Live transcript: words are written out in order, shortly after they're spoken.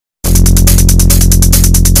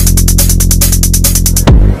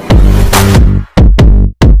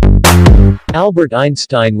Albert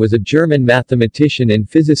Einstein was a German mathematician and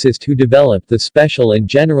physicist who developed the special and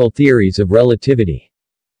general theories of relativity.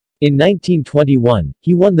 In 1921,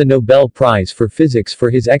 he won the Nobel Prize for Physics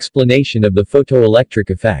for his explanation of the photoelectric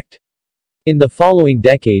effect. In the following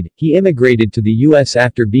decade, he immigrated to the US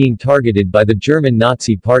after being targeted by the German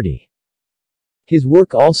Nazi Party. His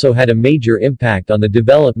work also had a major impact on the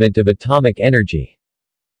development of atomic energy.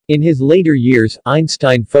 In his later years,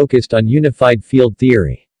 Einstein focused on unified field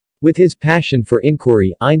theory. With his passion for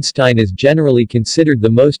inquiry, Einstein is generally considered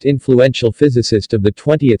the most influential physicist of the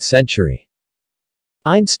 20th century.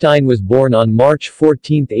 Einstein was born on March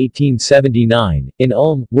 14, 1879, in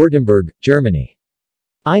Ulm, Württemberg, Germany.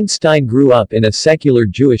 Einstein grew up in a secular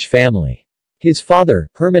Jewish family. His father,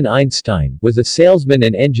 Hermann Einstein, was a salesman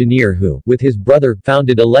and engineer who, with his brother,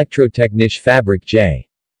 founded Elektrotechnische Fabrik J.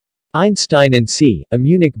 Einstein & C., a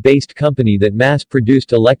Munich-based company that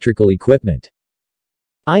mass-produced electrical equipment.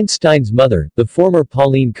 Einstein's mother, the former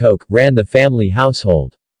Pauline Koch, ran the family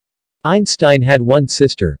household. Einstein had one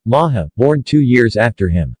sister, Maha, born 2 years after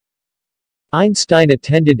him. Einstein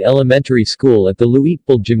attended elementary school at the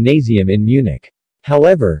Luitpold Gymnasium in Munich.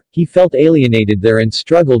 However, he felt alienated there and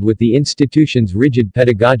struggled with the institution's rigid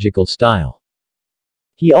pedagogical style.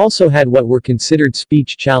 He also had what were considered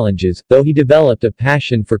speech challenges, though he developed a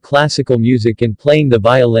passion for classical music and playing the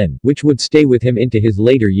violin, which would stay with him into his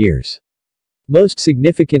later years. Most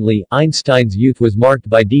significantly, Einstein's youth was marked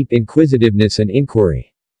by deep inquisitiveness and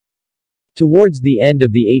inquiry. Towards the end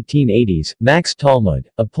of the 1880s, Max Talmud,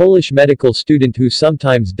 a Polish medical student who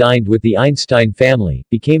sometimes dined with the Einstein family,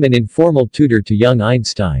 became an informal tutor to young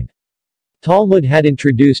Einstein. Talmud had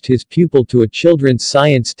introduced his pupil to a children's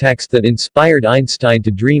science text that inspired Einstein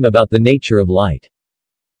to dream about the nature of light.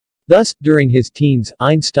 Thus, during his teens,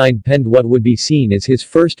 Einstein penned what would be seen as his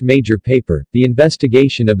first major paper, the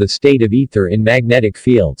investigation of the state of ether in magnetic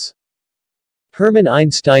fields. Hermann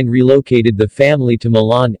Einstein relocated the family to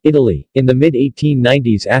Milan, Italy, in the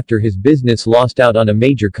mid-1890s after his business lost out on a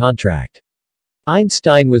major contract.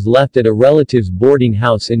 Einstein was left at a relative's boarding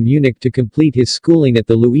house in Munich to complete his schooling at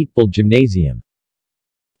the Luitpold Gymnasium.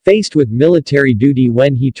 Faced with military duty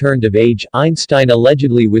when he turned of age, Einstein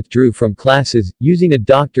allegedly withdrew from classes, using a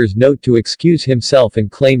doctor's note to excuse himself and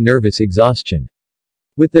claim nervous exhaustion.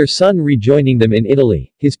 With their son rejoining them in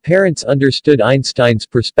Italy, his parents understood Einstein's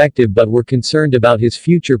perspective but were concerned about his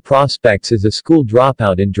future prospects as a school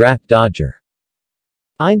dropout and draft dodger.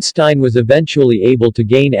 Einstein was eventually able to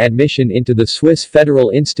gain admission into the Swiss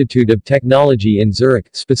Federal Institute of Technology in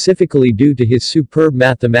Zurich, specifically due to his superb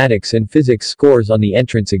mathematics and physics scores on the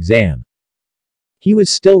entrance exam. He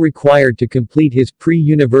was still required to complete his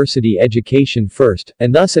pre-university education first,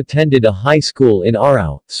 and thus attended a high school in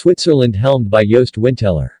Aarau, Switzerland helmed by Jost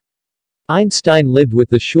Winteler. Einstein lived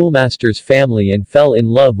with the Schulmaster's family and fell in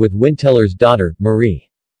love with Winteler's daughter, Marie.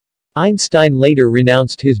 Einstein later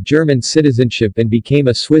renounced his German citizenship and became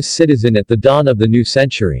a Swiss citizen at the dawn of the new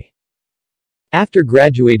century. After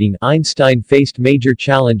graduating, Einstein faced major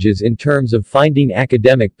challenges in terms of finding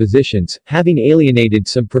academic positions, having alienated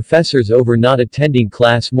some professors over not attending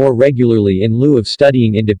class more regularly in lieu of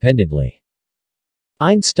studying independently.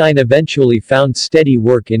 Einstein eventually found steady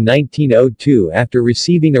work in 1902 after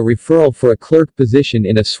receiving a referral for a clerk position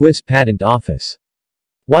in a Swiss patent office.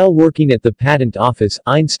 While working at the patent office,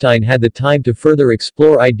 Einstein had the time to further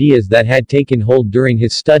explore ideas that had taken hold during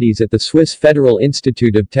his studies at the Swiss Federal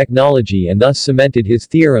Institute of Technology and thus cemented his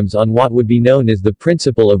theorems on what would be known as the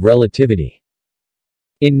principle of relativity.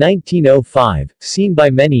 In 1905, seen by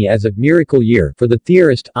many as a miracle year for the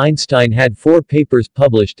theorist, Einstein had 4 papers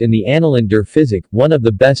published in the Annalen der Physik, one of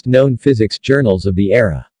the best-known physics journals of the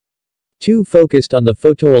era. 2 focused on the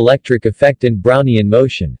photoelectric effect and Brownian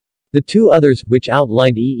motion. The 2 others, which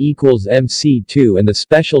outlined E=mc2 and the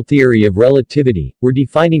special theory of relativity, were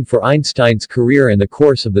defining for Einstein's career and the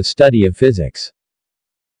course of the study of physics.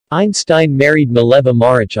 Einstein married Mileva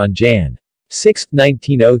Marić on Jan. 6,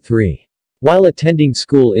 1903. While attending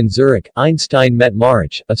school in Zurich, Einstein met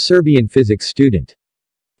Marić, a Serbian physics student.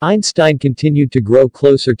 Einstein continued to grow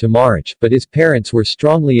closer to Marić, but his parents were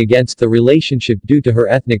strongly against the relationship due to her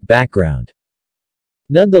ethnic background.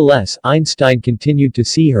 Nonetheless, Einstein continued to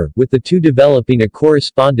see her, with the two developing a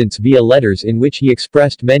correspondence via letters in which he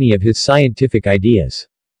expressed many of his scientific ideas.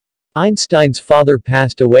 Einstein's father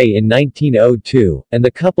passed away in 1902, and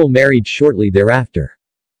the couple married shortly thereafter.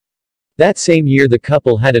 That same year the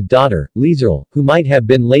couple had a daughter, Lieserl, who might have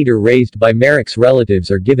been later raised by Marić's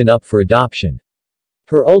relatives or given up for adoption.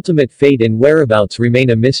 Her ultimate fate and whereabouts remain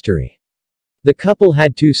a mystery. The couple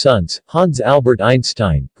had two sons, Hans Albert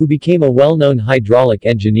Einstein, who became a well-known hydraulic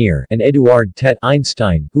engineer, and Eduard Tet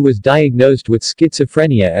Einstein, who was diagnosed with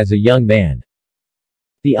schizophrenia as a young man.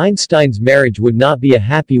 The Einsteins' marriage would not be a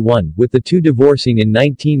happy one, with the two divorcing in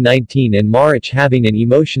 1919 and Marich having an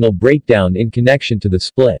emotional breakdown in connection to the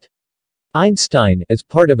split. Einstein, as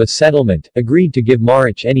part of a settlement, agreed to give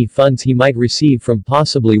Marich any funds he might receive from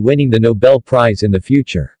possibly winning the Nobel Prize in the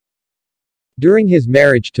future. During his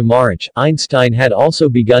marriage to Marich, Einstein had also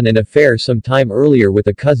begun an affair some time earlier with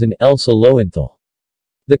a cousin, Elsa Lowenthal.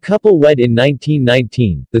 The couple wed in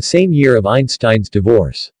 1919, the same year of Einstein's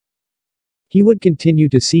divorce. He would continue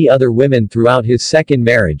to see other women throughout his second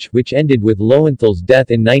marriage, which ended with Lowenthal's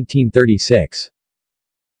death in 1936.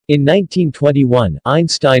 In 1921,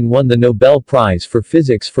 Einstein won the Nobel Prize for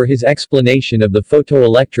Physics for his explanation of the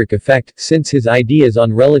photoelectric effect, since his ideas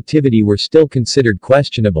on relativity were still considered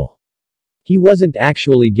questionable. He wasn't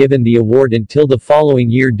actually given the award until the following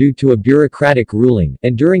year due to a bureaucratic ruling,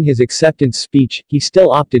 and during his acceptance speech, he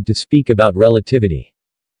still opted to speak about relativity.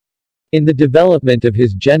 In the development of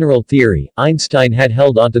his general theory, Einstein had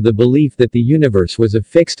held onto the belief that the universe was a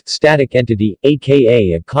fixed, static entity,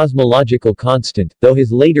 aka a cosmological constant, though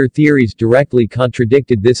his later theories directly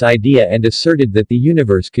contradicted this idea and asserted that the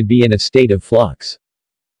universe could be in a state of flux.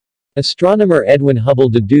 Astronomer Edwin Hubble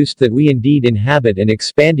deduced that we indeed inhabit an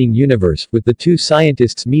expanding universe, with the two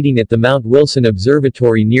scientists meeting at the Mount Wilson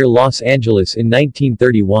Observatory near Los Angeles in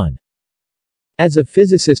 1931. As a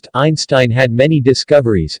physicist, Einstein had many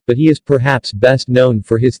discoveries, but he is perhaps best known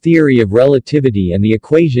for his theory of relativity and the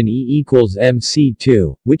equation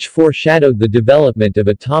E=mc², which foreshadowed the development of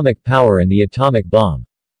atomic power and the atomic bomb.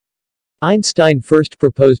 Einstein first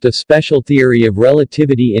proposed a special theory of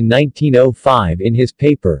relativity in 1905 in his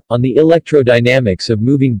paper, On the Electrodynamics of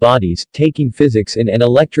Moving Bodies, Taking Physics in an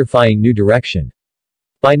Electrifying New Direction.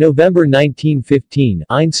 By November 1915,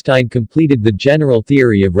 Einstein completed the general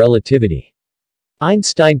theory of relativity.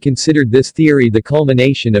 Einstein considered this theory the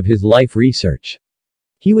culmination of his life research.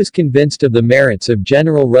 He was convinced of the merits of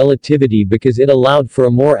general relativity because it allowed for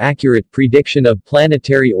a more accurate prediction of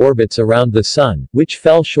planetary orbits around the Sun, which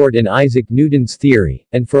fell short in Isaac Newton's theory,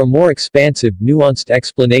 and for a more expansive, nuanced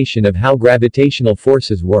explanation of how gravitational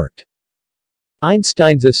forces worked.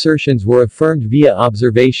 Einstein's assertions were affirmed via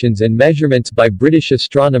observations and measurements by British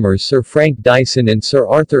astronomers Sir Frank Dyson and Sir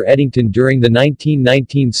Arthur Eddington during the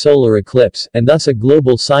 1919 solar eclipse, and thus a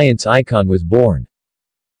global science icon was born.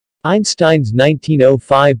 Einstein's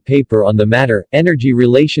 1905 paper on the matter-energy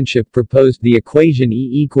relationship proposed the equation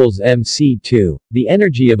E=mc². The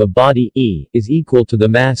energy of a body, E, is equal to the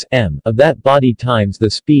mass, m, of that body times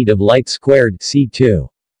the speed of light squared, c².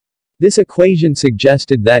 This equation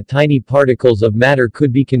suggested that tiny particles of matter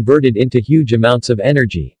could be converted into huge amounts of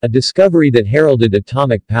energy, a discovery that heralded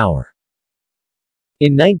atomic power.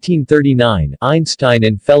 In 1939, Einstein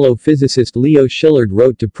and fellow physicist Leo Szilard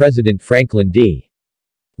wrote to President Franklin D.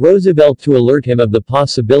 Roosevelt to alert him of the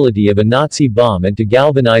possibility of a Nazi bomb and to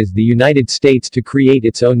galvanize the United States to create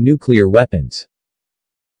its own nuclear weapons.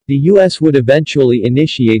 The U.S. would eventually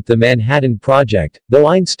initiate the Manhattan Project, though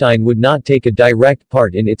Einstein would not take a direct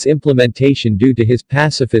part in its implementation due to his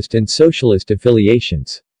pacifist and socialist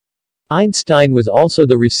affiliations. Einstein was also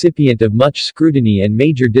the recipient of much scrutiny and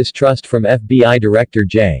major distrust from FBI Director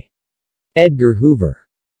J. Edgar Hoover.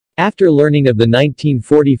 After learning of the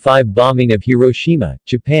 1945 bombing of Hiroshima,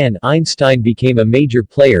 Japan, Einstein became a major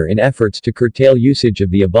player in efforts to curtail usage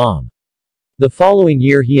of the bomb. The following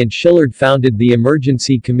year he and Szilard founded the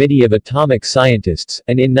Emergency Committee of Atomic Scientists,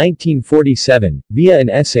 and in 1947, via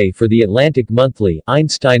an essay for the Atlantic Monthly,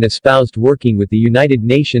 Einstein espoused working with the United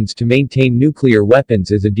Nations to maintain nuclear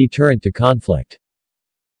weapons as a deterrent to conflict.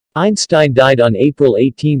 Einstein died on April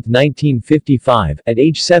 18, 1955, at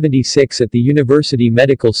age 76 at the University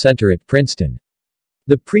Medical Center at Princeton.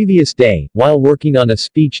 The previous day, while working on a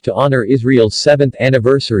speech to honor Israel's 7th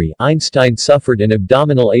anniversary, Einstein suffered an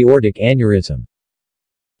abdominal aortic aneurysm.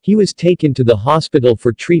 He was taken to the hospital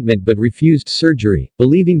for treatment but refused surgery,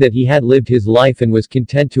 believing that he had lived his life and was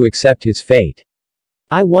content to accept his fate.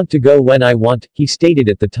 "I want to go when I want," he stated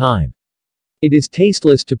at the time. "It is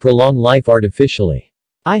tasteless to prolong life artificially.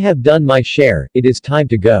 I have done my share, it is time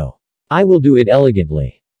to go. I will do it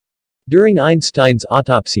elegantly." During Einstein's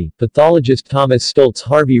autopsy, pathologist Thomas Stoltz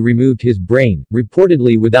Harvey removed his brain,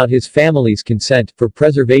 reportedly without his family's consent, for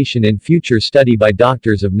preservation and future study by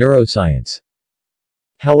doctors of neuroscience.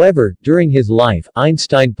 However, during his life,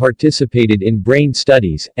 Einstein participated in brain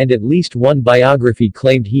studies, and at least one biography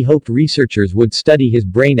claimed he hoped researchers would study his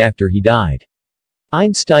brain after he died.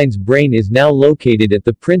 Einstein's brain is now located at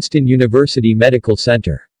the Princeton University Medical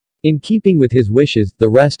Center. In keeping with his wishes, the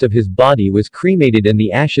rest of his body was cremated and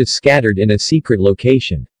the ashes scattered in a secret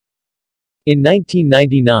location. In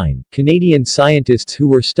 1999, Canadian scientists who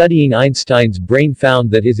were studying Einstein's brain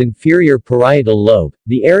found that his inferior parietal lobe,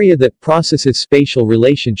 the area that processes spatial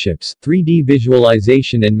relationships, 3D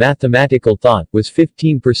visualization and mathematical thought, was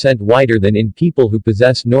 15% wider than in people who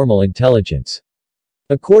possess normal intelligence.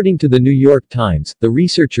 According to the New York Times, the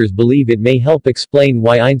researchers believe it may help explain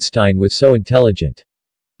why Einstein was so intelligent.